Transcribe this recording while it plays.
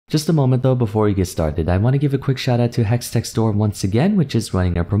Just a moment though before we get started, I want to give a quick shout out to Hextech Store once again, which is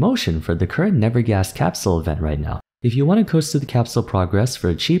running a promotion for the current Never Gas capsule event right now. If you want to coast through the capsule progress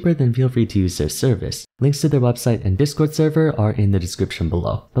for cheaper, then feel free to use their service. Links to their website and Discord server are in the description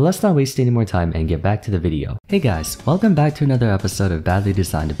below. But let's not waste any more time and get back to the video. Hey guys, welcome back to another episode of Badly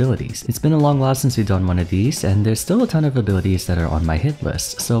Designed Abilities. It's been a long while since we've done one of these, and there's still a ton of abilities that are on my hit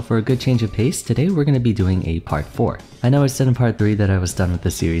list. So for a good change of pace, today we're going to be doing a part 4. I know I said in part 3 that I was done with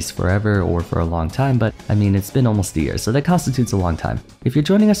the series forever or for a long time, but I mean it's been almost a year, so that constitutes a long time. If you're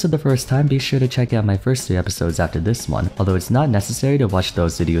joining us for the first time, be sure to check out my first 3 episodes after this one, although it's not necessary to watch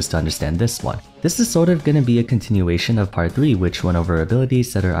those videos to understand this one. This is sort of going to be a continuation of part 3, which went over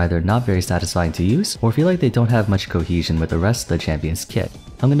abilities that are either not very satisfying to use or feel like they don't have much cohesion with the rest of the champion's kit.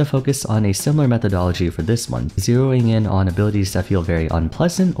 I'm going to focus on a similar methodology for this one, zeroing in on abilities that feel very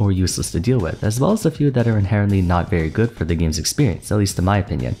unpleasant or useless to deal with, as well as a few that are inherently not very good for the game's experience, at least in my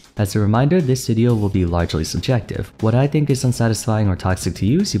opinion. As a reminder, this video will be largely subjective. What I think is unsatisfying or toxic to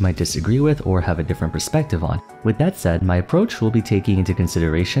use, you might disagree with or have a different perspective on. With that said, my approach will be taking into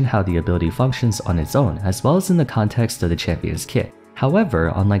consideration how the ability functions on its own, as well as in the context of the champion's kit.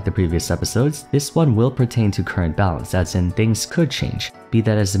 However, unlike the previous episodes, this one will pertain to current balance, as in things could change. Be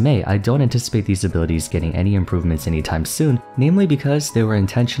that as it may, I don't anticipate these abilities getting any improvements anytime soon, namely because they were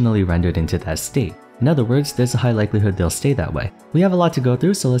intentionally rendered into that state. In other words, there's a high likelihood they'll stay that way. We have a lot to go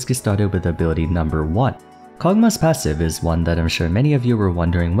through, so let's get started with ability number 1. Kog'Maw's passive is one that I'm sure many of you were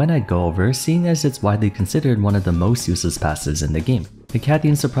wondering when I'd go over, seeing as it's widely considered one of the most useless passives in the game. The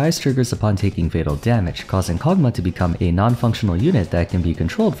Cathian Surprise triggers upon taking fatal damage, causing Kog'Maw to become a non-functional unit that can be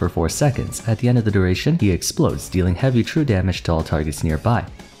controlled for 4 seconds. At the end of the duration, he explodes, dealing heavy true damage to all targets nearby.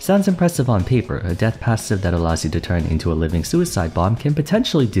 Sounds impressive on paper. A death passive that allows you to turn into a living suicide bomb can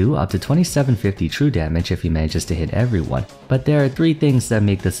potentially do up to 2750 true damage if he manages to hit everyone. But there are 3 things that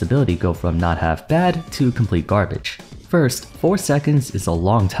make this ability go from not half bad to complete garbage. First, 4 seconds is a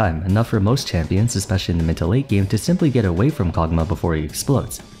long time, enough for most champions, especially in the mid to late game, to simply get away from Kog'Maw before he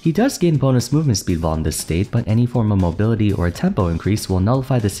explodes. He does gain bonus movement speed while in this state, but any form of mobility or tempo increase will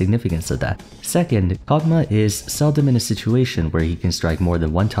nullify the significance of that. Second, Kog'Maw is seldom in a situation where he can strike more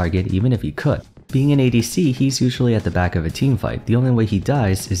than one target even if he could. Being an ADC, he's usually at the back of a teamfight. The only way he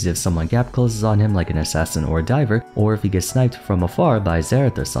dies is if someone gap closes on him like an assassin or a diver, or if he gets sniped from afar by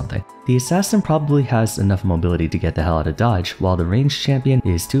Xerath or something. The assassin probably has enough mobility to get the hell out of dodge, while the ranged champion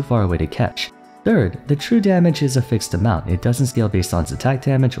is too far away to catch. Third, the true damage is a fixed amount. It doesn't scale based on its attack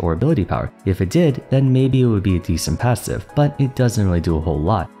damage or ability power. If it did, then maybe it would be a decent passive, but it doesn't really do a whole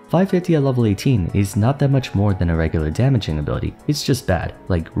lot. 550 at level 18 is not that much more than a regular damaging ability. It's just bad,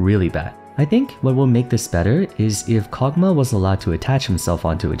 like really bad. I think what will make this better is if Kog'Maw was allowed to attach himself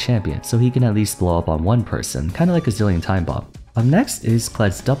onto a champion, so he can at least blow up on one person, kinda like a zillion time bomb. Up next is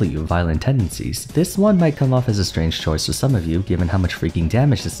Kledd's W, Violent Tendencies. This one might come off as a strange choice for some of you given how much freaking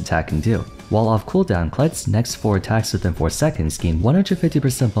damage this attack can do. While off cooldown, Kledd's next 4 attacks within 4 seconds gain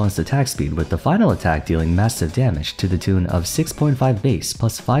 150% bonus attack speed, with the final attack dealing massive damage to the tune of 6.5 base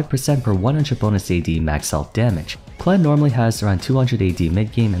plus 5% per 100 bonus AD max health damage. Kled normally has around 200 AD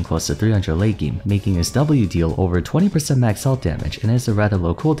mid-game and close to 300 late-game, making his W deal over 20% max health damage and has a rather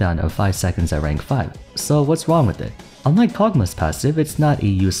low cooldown of 5 seconds at rank 5. So what's wrong with it? Unlike Kog'Maw's passive, it's not a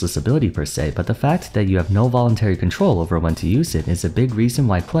useless ability per se, but the fact that you have no voluntary control over when to use it is a big reason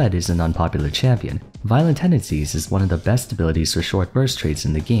why Kled is an unpopular champion. Violent Tendencies is one of the best abilities for short burst trades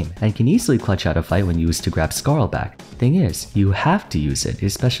in the game, and can easily clutch out a fight when used to grab Skarl back. Thing is, you have to use it,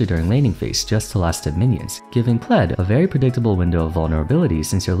 especially during laning phase, just to last hit minions, giving Kled a very predictable window of vulnerability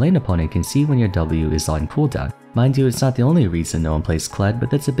since your lane opponent can see when your W is on cooldown. Mind you, it's not the only reason no one plays Kled, but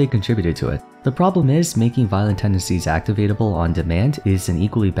that's a big contributor to it. The problem is, making Violent Tendencies activatable on demand is an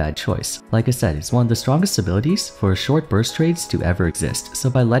equally bad choice. Like I said, it's one of the strongest abilities for short burst trades to ever exist, so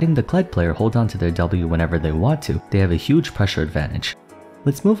by letting the Kled player hold on to their W whenever they want to, they have a huge pressure advantage.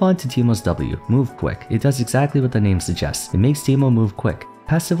 Let's move on to Teemo's W, Move Quick. It does exactly what the name suggests, it makes Teemo move quick.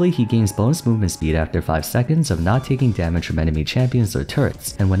 Passively, he gains bonus movement speed after 5 seconds of not taking damage from enemy champions or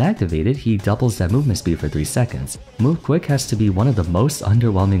turrets, and when activated, he doubles that movement speed for 3 seconds. Move Quick has to be one of the most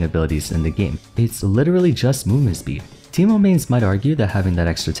underwhelming abilities in the game. It's literally just movement speed. Teemo mains might argue that having that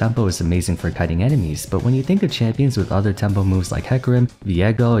extra tempo is amazing for kiting enemies, but when you think of champions with other tempo moves like Hecarim,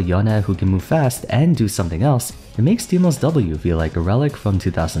 Viego, Yone who can move fast and do something else, it makes Teemo's W feel like a relic from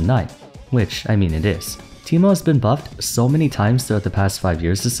 2009. Which, I mean it is. Teemo has been buffed so many times throughout the past 5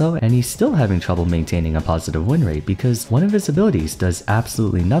 years or so, and he's still having trouble maintaining a positive win rate because one of his abilities does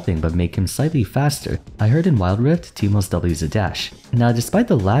absolutely nothing but make him slightly faster. I heard in Wild Rift, Teemo's W is a dash. Now, despite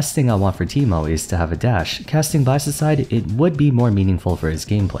the last thing I want for Teemo is to have a dash, casting Vars aside, it would be more meaningful for his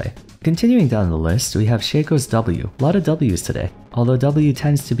gameplay. Continuing down the list, we have Shaco's W. A lot of W's today, although W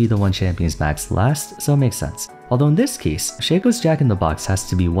tends to be the one champions max last, so it makes sense. Although in this case, Shaco's Jack in the Box has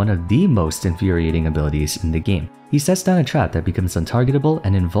to be one of the most infuriating abilities in the game. He sets down a trap that becomes untargetable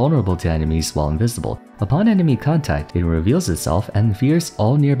and invulnerable to enemies while invisible. Upon enemy contact, it reveals itself and fears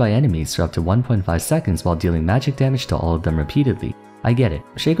all nearby enemies for up to 1.5 seconds while dealing magic damage to all of them repeatedly. I get it,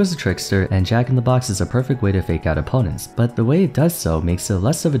 Shaco's a trickster and Jack in the Box is a perfect way to fake out opponents, but the way it does so makes it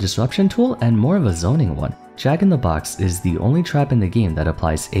less of a disruption tool and more of a zoning one. Jack in the Box is the only trap in the game that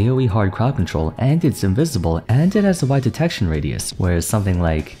applies AoE hard crowd control, and it's invisible, and it has a wide detection radius, whereas something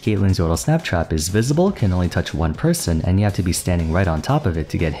like Caitlyn's Yordle Snap Trap is visible, can only touch one person, and you have to be standing right on top of it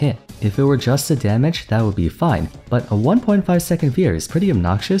to get hit. If it were just the damage, that would be fine, but a 1.5 second fear is pretty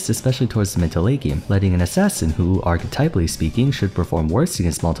obnoxious, especially towards the mid to late game, letting an assassin who, archetypally speaking, should perform worse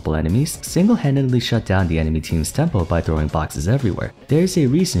against multiple enemies, single-handedly shut down the enemy team's tempo by throwing boxes everywhere. There's a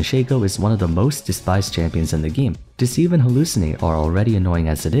reason Shaco is one of the most despised champions in the game. Deceive and Hallucinate are already annoying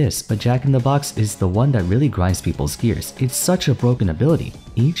as it is, but Jack in the Box is the one that really grinds people's gears. It's such a broken ability.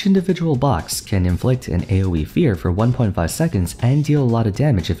 Each individual box can inflict an AoE fear for 1.5 seconds and deal a lot of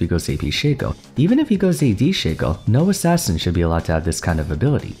damage if he goes AP Shaco. Even if he goes AD Shaco, no assassin should be allowed to have this kind of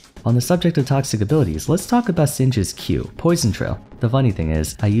ability. On the subject of toxic abilities, let's talk about Singe's Q, Poison Trail. The funny thing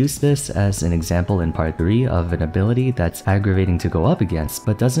is, I used this as an example in part 3 of an ability that's aggravating to go up against,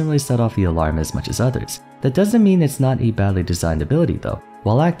 but doesn't really set off the alarm as much as others. That doesn't mean it's not a badly designed ability though.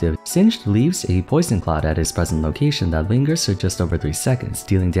 While active, Singed leaves a poison cloud at his present location that lingers for just over 3 seconds,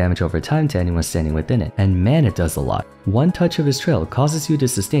 dealing damage over time to anyone standing within it, and man, it does a lot. One touch of his trail causes you to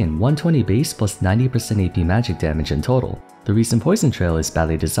sustain 120 base plus 90% AP magic damage in total. The reason Poison Trail is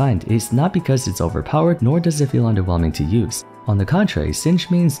badly designed is not because it's overpowered, nor does it feel underwhelming to use. On the contrary,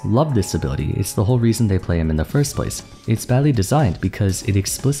 Singed mains love this ability, it's the whole reason they play him in the first place. It's badly designed because it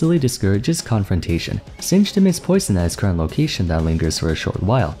explicitly discourages confrontation. Singed emits poison at his current location that lingers for a short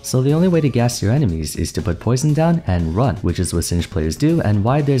while, so the only way to gas your enemies is to put poison down and run, which is what Singed players do and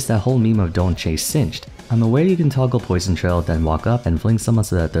why there's that whole meme of don't chase Singed. I'm aware you can toggle Poison Trail, then walk up and fling someone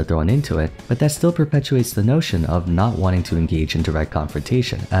so that they're thrown into it, but that still perpetuates the notion of not wanting to engage in direct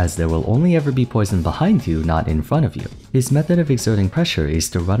confrontation, as there will only ever be poison behind you, not in front of you. His method of exerting pressure is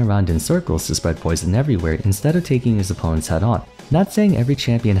to run around in circles to spread poison everywhere instead of taking his opponents head on. Not saying every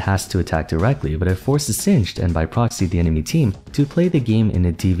champion has to attack directly, but it forces Singed, and by proxy the enemy team, to play the game in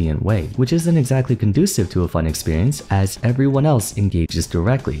a deviant way, which isn't exactly conducive to a fun experience as everyone else engages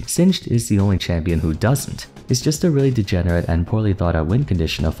directly. Singed is the only champion who doesn't. It's just a really degenerate and poorly thought out win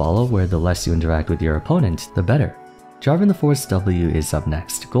condition to follow where the less you interact with your opponent, the better. Jarvan the Force W is up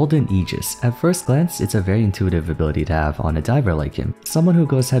next, Golden Aegis. At first glance, it's a very intuitive ability to have on a diver like him, someone who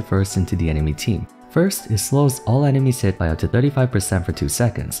goes headfirst into the enemy team. First, it slows all enemies hit by up to 35% for 2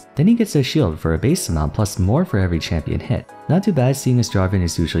 seconds. Then he gets a shield for a base amount plus more for every champion hit. Not too bad seeing as Jarvan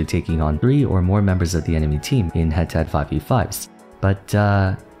is usually taking on 3 or more members of the enemy team in head-to-head 5v5s. But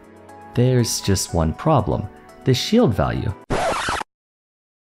there's just one problem. The shield value.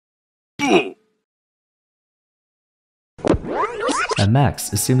 At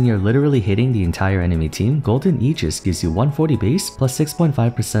max, assuming you're literally hitting the entire enemy team, Golden Aegis gives you 140 base plus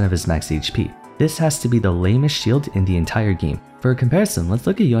 6.5% of his max HP. This has to be the lamest shield in the entire game. For a comparison, let's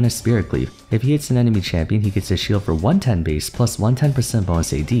look at Yona's Spirit Cleave. If he hits an enemy champion, he gets a shield for 110 base plus 110%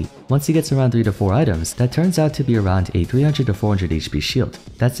 bonus AD. Once he gets around 3 to 4 items, that turns out to be around a 300 to 400 HP shield.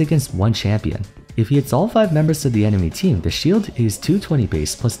 That's against one champion. If he hits all 5 members of the enemy team, the shield is 220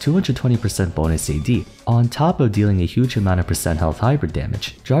 base plus 220% bonus AD, on top of dealing a huge amount of percent health hybrid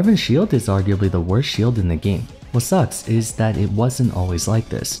damage. Jarvan's shield is arguably the worst shield in the game. What sucks is that it wasn't always like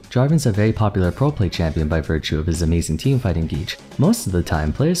this. Jarvan's a very popular pro play champion by virtue of his amazing teamfighting gauge. Most of the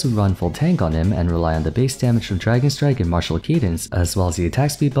time, players would run full tank on him and rely on the base damage from Dragon Strike and Martial Cadence, as well as the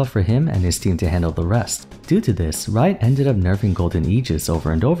attack speed buff for him and his team to handle the rest. Due to this, Riot ended up nerfing Golden Aegis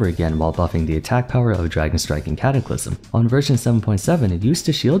over and over again while buffing the attack power of Dragon Strike and Cataclysm. On version 7.7, it used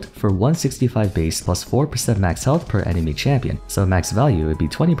a shield for 165 base plus 4% max health per enemy champion, so max value would be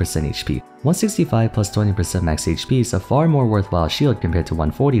 20% HP. 165 plus 20% max HP is a far more worthwhile shield compared to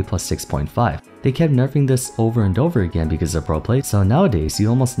 140 plus 6.5. They kept nerfing this over and over again because of pro play, so nowadays you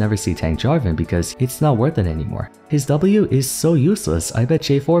almost never see tank Jarvan because it's not worth it anymore. His W is so useless, I bet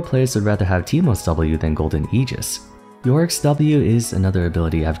J4 players would rather have Teemo's W than Golden Aegis. Yorick's W is another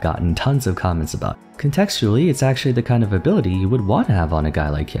ability I've gotten tons of comments about. Contextually, it's actually the kind of ability you would want to have on a guy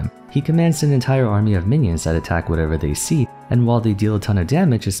like him. He commands an entire army of minions that attack whatever they see, and while they deal a ton of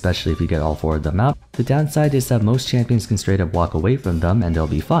damage, especially if you get all 4 of them out, the downside is that most champions can straight up walk away from them and they'll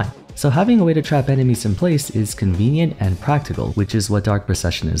be fine. So having a way to trap enemies in place is convenient and practical, which is what Dark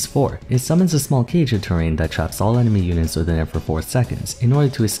Procession is for. It summons a small cage of terrain that traps all enemy units within it for 4 seconds. In order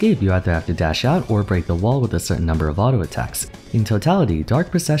to escape, you either have to dash out or break the wall with a certain number of auto attacks. In totality,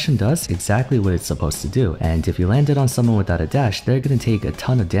 Dark Procession does exactly what it's supposed to do, and if you land it on someone without a dash, they're gonna take a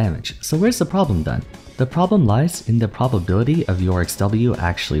ton of damage. So where's the problem then? The problem lies in the probability of Yorick's W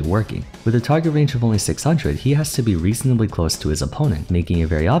actually working. With a target range of only 600, he has to be reasonably close to his opponent, making it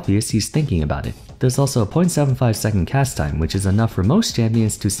very obvious he's thinking about it. There's also a 0.75 second cast time, which is enough for most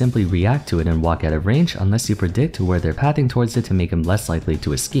champions to simply react to it and walk out of range unless you predict where they're pathing towards it to make him less likely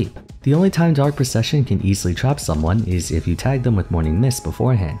to escape. The only time Dark Procession can easily trap someone is if you tag them with Morning Mist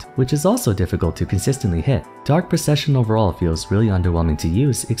beforehand, which is also difficult to consistently hit. Dark Procession overall feels really underwhelming to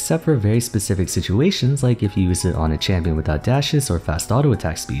use, except for very specific situations like if you use it on a champion without dashes or fast auto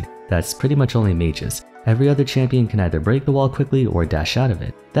attack speed. That's pretty much only mages. Every other champion can either break the wall quickly or dash out of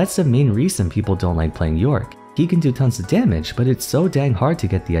it. That's the main reason people don't like playing Yorick. He can do tons of damage, but it's so dang hard to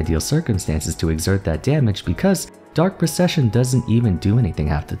get the ideal circumstances to exert that damage because Dark Procession doesn't even do anything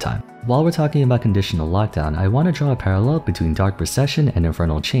half the time. While we're talking about conditional lockdown, I want to draw a parallel between Dark Procession and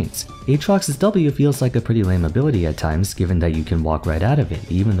Infernal Chains. Aatrox's W feels like a pretty lame ability at times given that you can walk right out of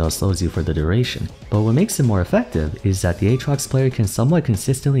it, even though it slows you for the duration. But what makes it more effective is that the Aatrox player can somewhat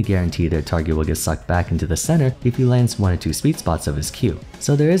consistently guarantee their target will get sucked back into the center if he lands 1 or 2 sweet spots of his Q.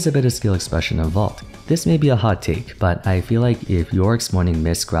 So there is a bit of skill expression involved. This may be a hot take, but I feel like if Yorick's Morning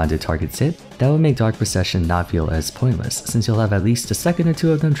Mist grounded targets hit, that would make Dark Procession not feel as pointless, since you'll have at least a second or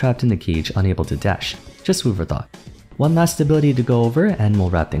 2 of them trapped in the cage unable to dash. Just food for thought. One last ability to go over and we'll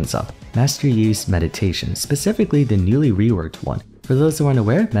wrap things up. Master Yi's Meditation, specifically the newly reworked one. For those who aren't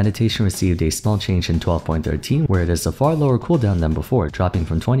aware, Meditation received a small change in 12.13 where it is a far lower cooldown than before, dropping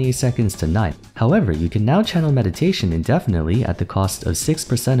from 28 seconds to 9. However, you can now channel Meditation indefinitely at the cost of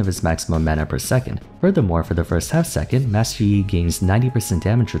 6% of its maximum mana per second. Furthermore, for the first half second, Master Yi gains 90%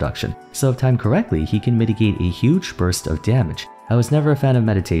 damage reduction, so if timed correctly, he can mitigate a huge burst of damage. I was never a fan of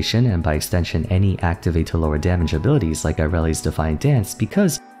Meditation and by extension any activate to lower damage abilities like Irelia Defiant Dance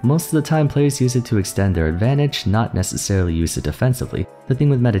because most of the time players use it to extend their advantage, not necessarily use it defensively. The thing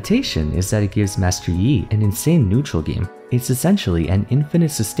with Meditation is that it gives Master Yi an insane neutral game. It's essentially an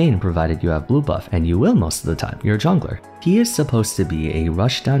infinite sustain provided you have blue buff, and you will most of the time, you're a jungler. He is supposed to be a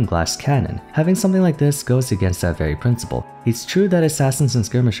rushdown glass cannon. Having something like this goes against that very principle. It's true that assassins and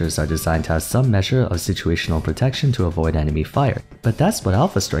skirmishers are designed to have some measure of situational protection to avoid enemy fire, but that's what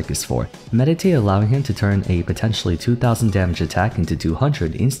Alpha Strike is for. Meditate allowing him to turn a potentially 2000 damage attack into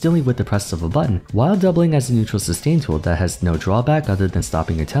 200 instantly with the press of a button, while doubling as a neutral sustain tool that has no drawback other than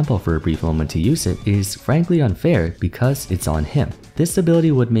stopping your tempo for a brief moment to use it is frankly unfair because it's on him. This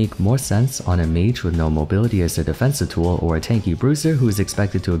ability would make more sense on a mage with no mobility as a defensive tool or a tanky bruiser who is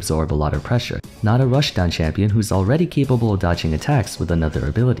expected to absorb a lot of pressure, not a rushdown champion who's already capable of dodging attacks with another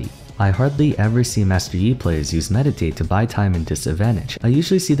ability. I hardly ever see Master Yi players use Meditate to buy time and disadvantage. I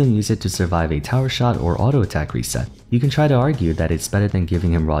usually see them use it to survive a tower shot or auto attack reset. You can try to argue that it's better than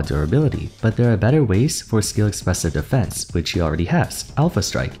giving him raw durability, but there are better ways for skill expressive defense, which he already has, Alpha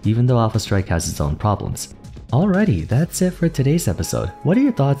Strike, even though Alpha Strike has its own problems. Alrighty, that's it for today's episode. What are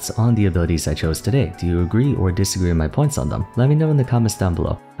your thoughts on the abilities I chose today? Do you agree or disagree with my points on them? Let me know in the comments down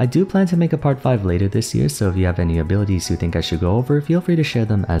below. I do plan to make a part 5 later this year, so if you have any abilities you think I should go over, feel free to share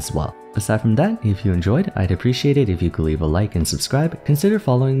them as well. Aside from that, if you enjoyed, I'd appreciate it if you could leave a like and subscribe. Consider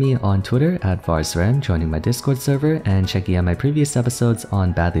following me on Twitter at Vars, joining my Discord server, and checking out my previous episodes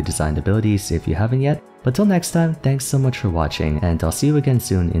on badly designed abilities if you haven't yet. But till next time, thanks so much for watching, and I'll see you again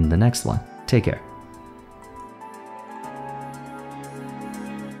soon in the next one. Take care.